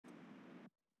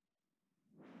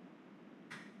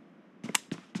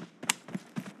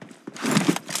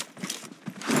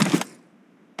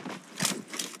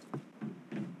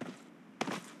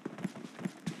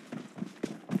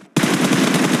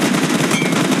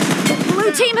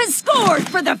Blue team has scored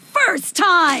for the first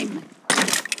time!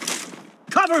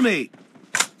 Cover me!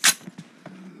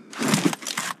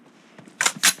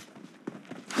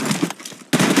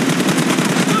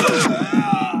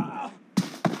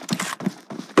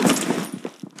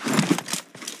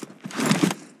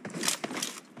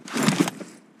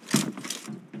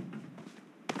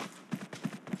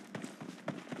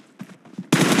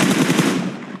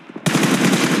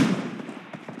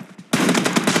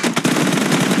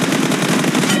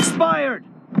 Expired!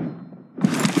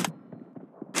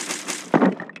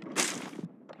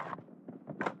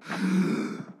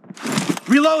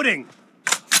 Reloading!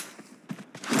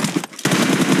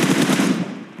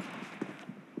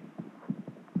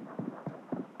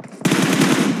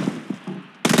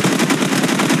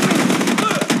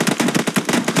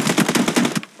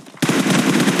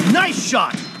 Nice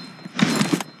shot!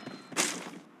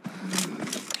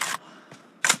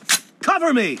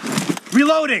 Cover me!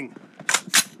 Reloading!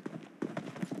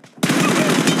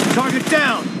 Target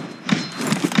down!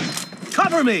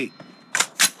 Cover me!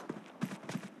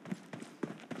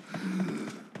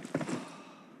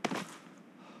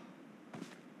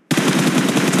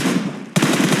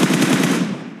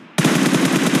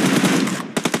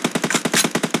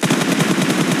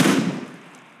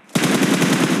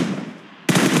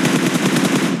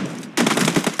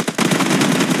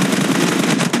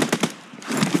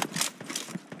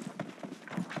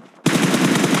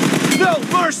 No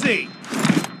mercy!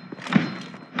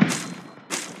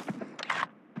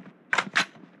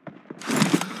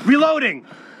 Reloading!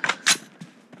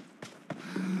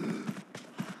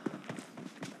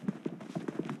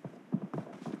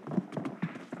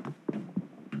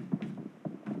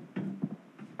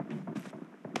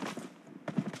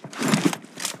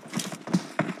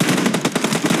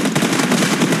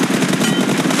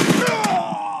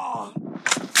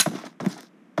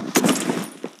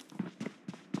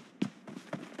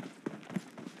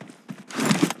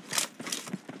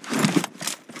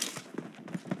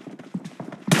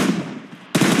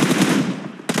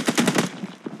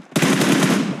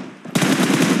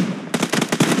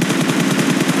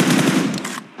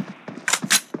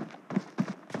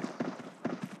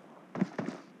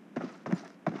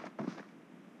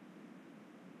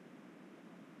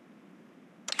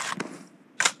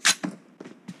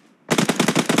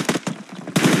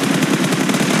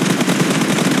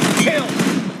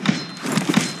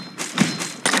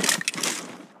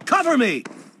 Cover me!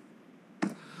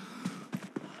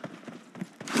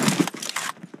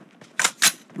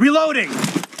 Reloading!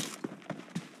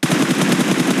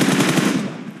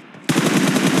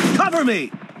 Cover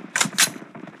me!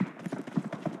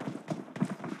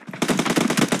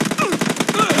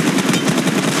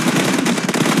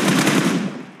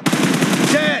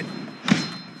 Dead!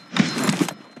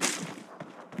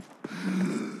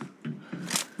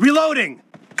 Reloading!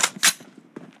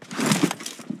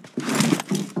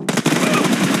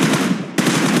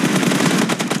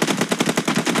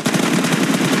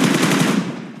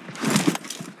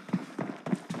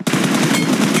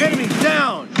 Enemy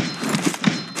down!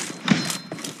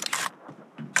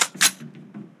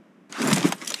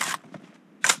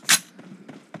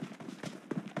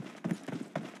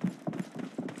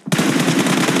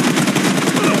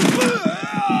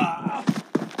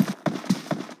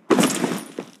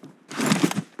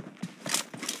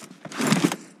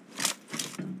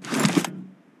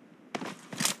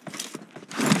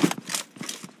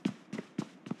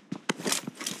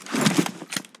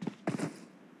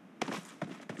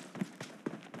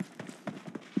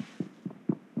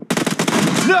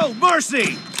 No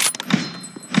mercy!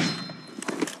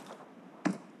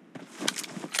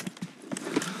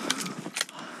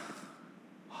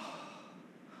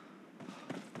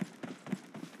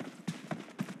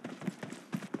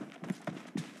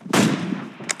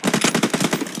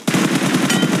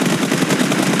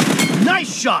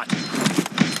 Nice shot!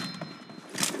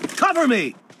 Cover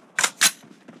me!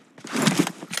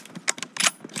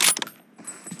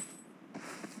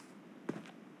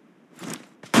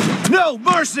 No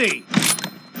mercy!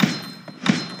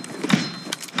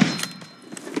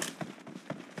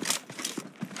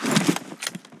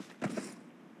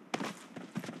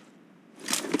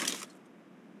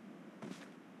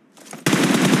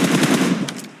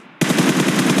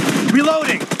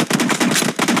 Reloading!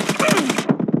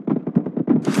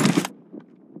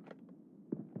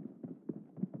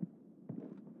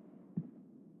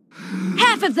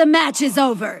 Half of the match is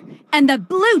over, and the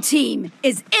blue team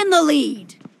is in the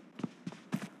lead.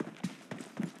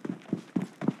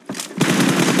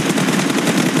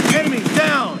 Enemy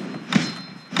down!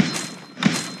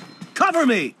 Cover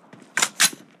me!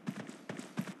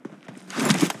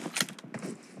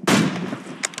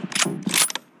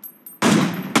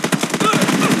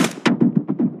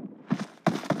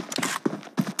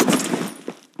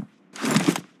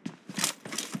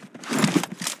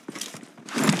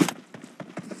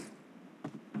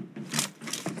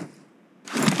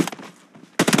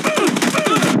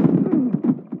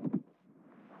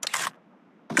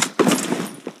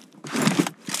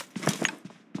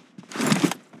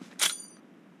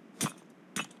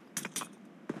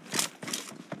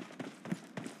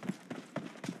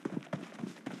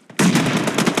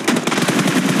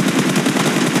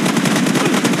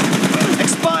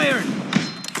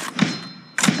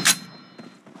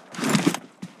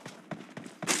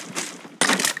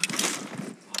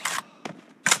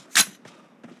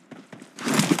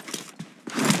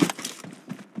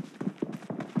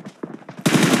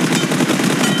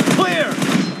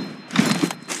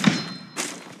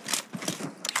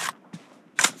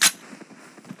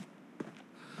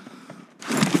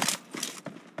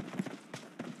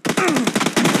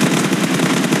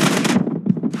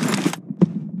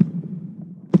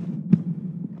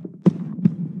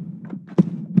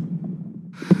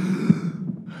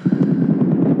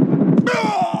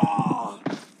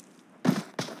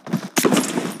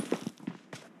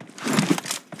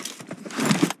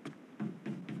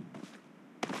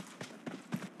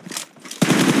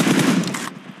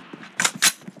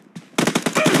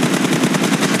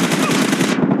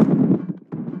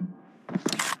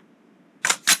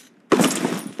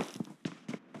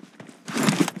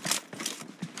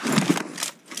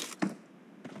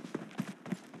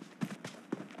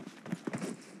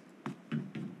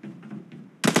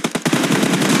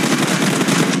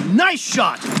 Nice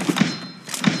shot!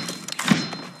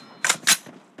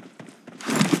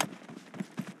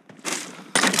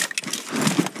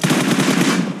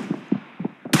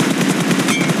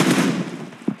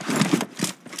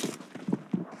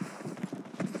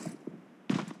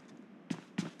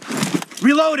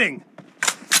 Reloading!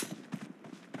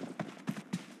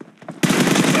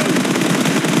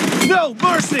 No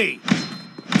mercy!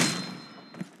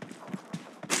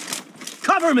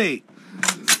 Cover me!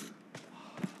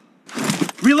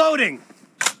 Reloading!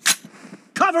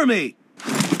 Cover me!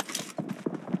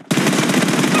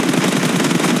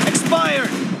 Expired!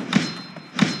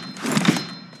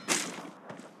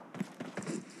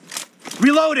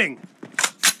 Reloading!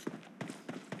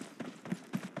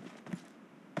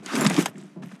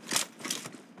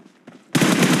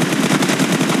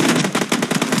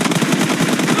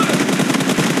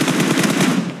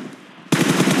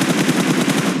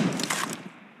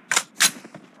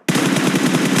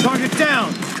 Target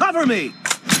down! Cover me!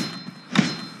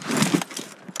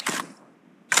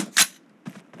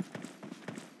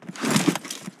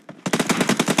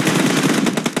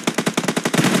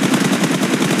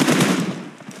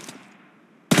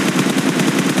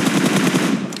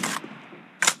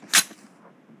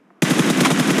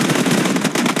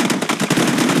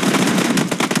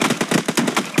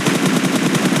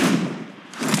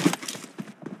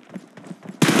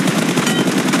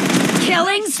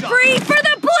 Killing spree for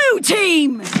the blue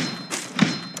team!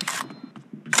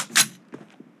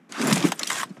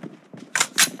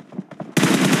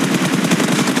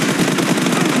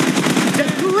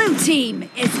 The blue team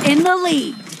is in the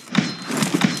lead.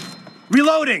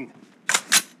 Reloading!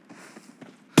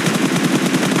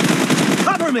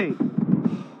 Cover me!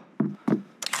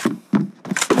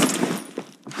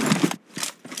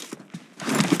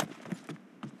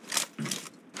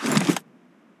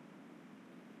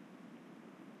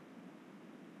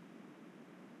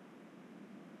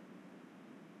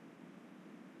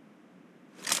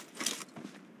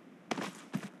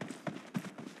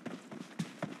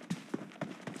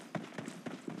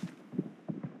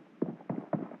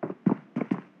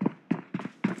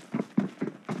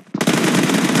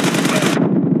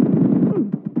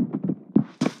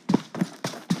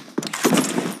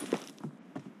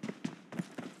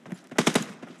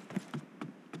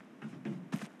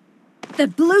 The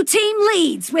blue team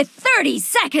leads with 30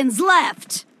 seconds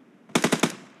left.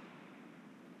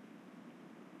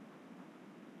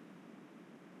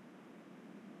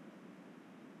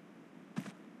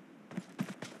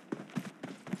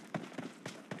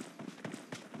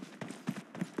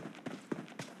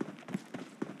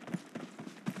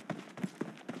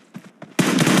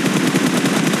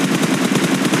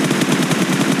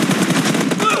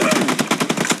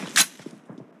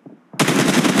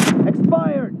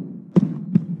 Expired!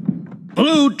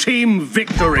 Blue team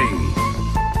victory!